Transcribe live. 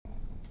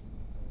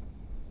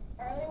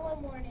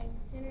morning,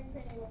 Henny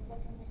Penny was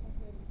looking for some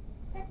food.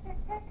 Peck, peck,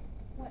 peck,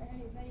 Went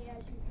Henny Penny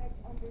as she pecked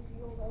under the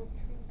old oak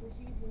tree for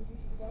seeds and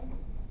juicy bug.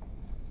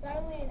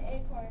 Suddenly an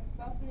acorn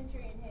fell from the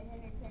tree and hit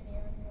Henny Penny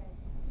on her head.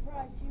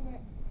 Surprised,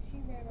 she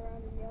ran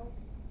around and yelled,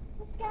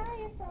 the sky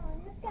is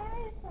falling, the sky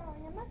is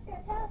falling, I must go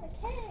tell the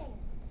king.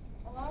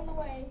 Along the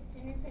way,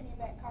 Henny Penny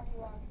met Cocky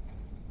Lock.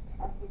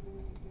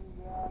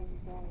 Where are you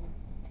going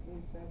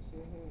in such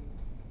a hurry?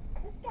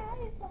 The sky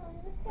is falling,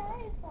 the sky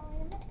is falling,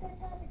 I must go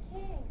tell the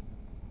king.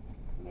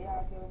 May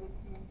I go with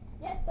you?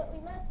 Yes, but we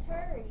must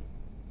hurry.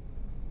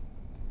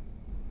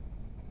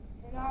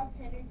 And off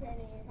Henny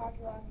Penny and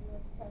Cocky Lock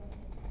went to tell the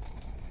king.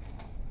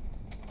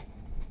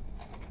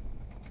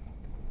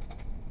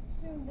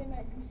 Soon they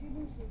met Goosey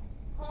Lucy.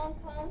 Honk,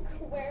 honk,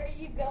 where are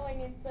you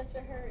going in such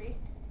a hurry?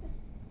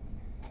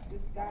 The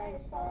sky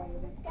is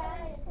falling, the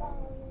sky is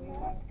falling, we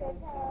must go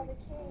tell the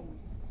king.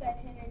 Said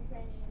Henny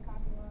Penny and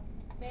Cocky Lock.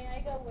 May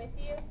I go with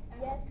you?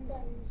 Yes, Asked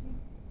but Goosey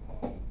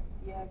Lucy.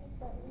 Yes,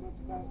 but we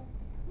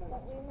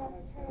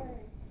must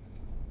hurry.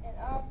 And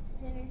off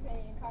Henny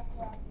Penny and Cocky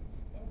Lock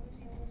and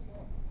Goosey Lucy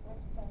went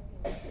to tell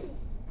the king.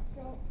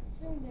 So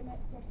soon they met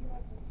Cocky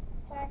Lock.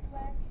 Quack,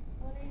 quack,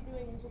 what are you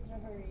doing in such a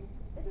hurry?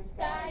 The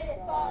sky is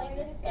falling,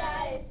 the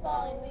sky is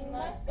falling, we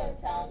must go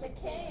tell the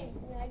king.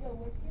 May I go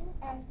with you?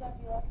 Asked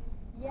Ducky Lucky.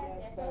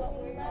 Yes, but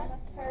we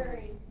must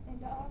hurry.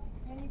 And off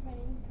Henny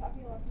Penny,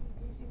 Cocky Lucky,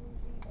 Goosey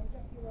Lucy, and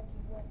Ducky Lucky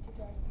went to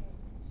tell the king.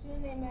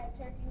 Soon they met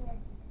Turkey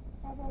Lucky.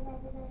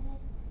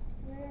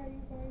 Where are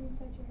you going in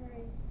such a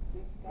hurry? The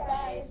The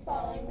sky is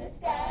falling, the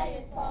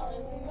sky is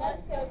falling, we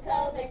must go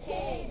tell the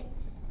king.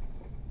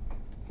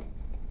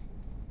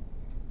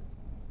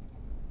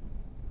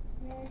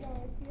 May I go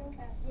with you?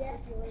 Asked Yeah.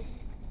 Turkey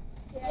Lucky.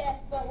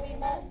 Yes, but we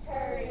must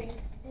hurry.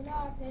 And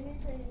off Henny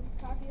Penny,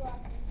 Cocky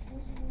Lucky,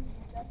 Goosey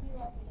Lucy, Ducky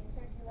Lucky, and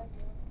Turkey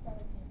Lucky went to tell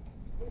the king.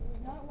 It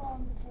was not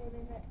long before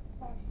they met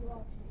Foxy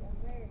Loxy, a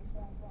very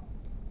sly fox.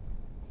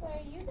 Where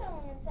are you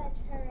going in such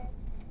a hurry?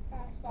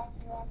 Asked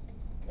Foxy Loxy.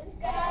 The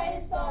sky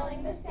is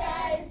falling, the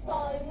sky is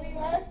falling, we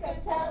must go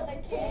tell the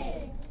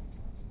king.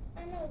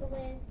 I know the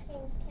way to the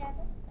king's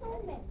castle. Come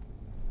with me.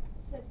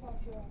 Said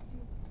Foxy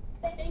Loxy.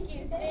 Thank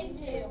you,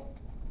 thank you.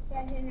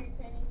 Said Henny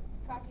Penny,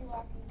 Cocky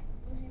Locky,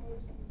 Goosey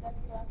Lucy,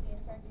 Ducky Lucky,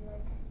 and Turkey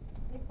Lucky.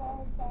 They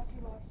followed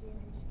Foxy Loxy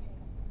into his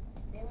cave.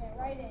 They went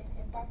right in,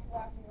 and Foxy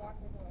Loxy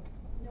locked the door.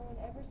 No one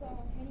ever saw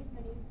Henny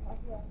Penny,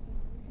 Cocky Locky,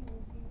 Goosey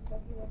Lucy,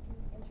 Ducky Lucky,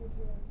 and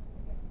Turkey Lucky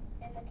again.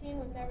 And the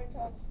king was never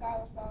told the sky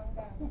was falling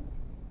down.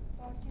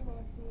 Foxy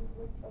Loxy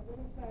looked a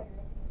little fatter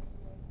at the end of the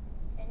day,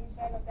 and he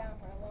settled down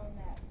for a long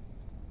nap.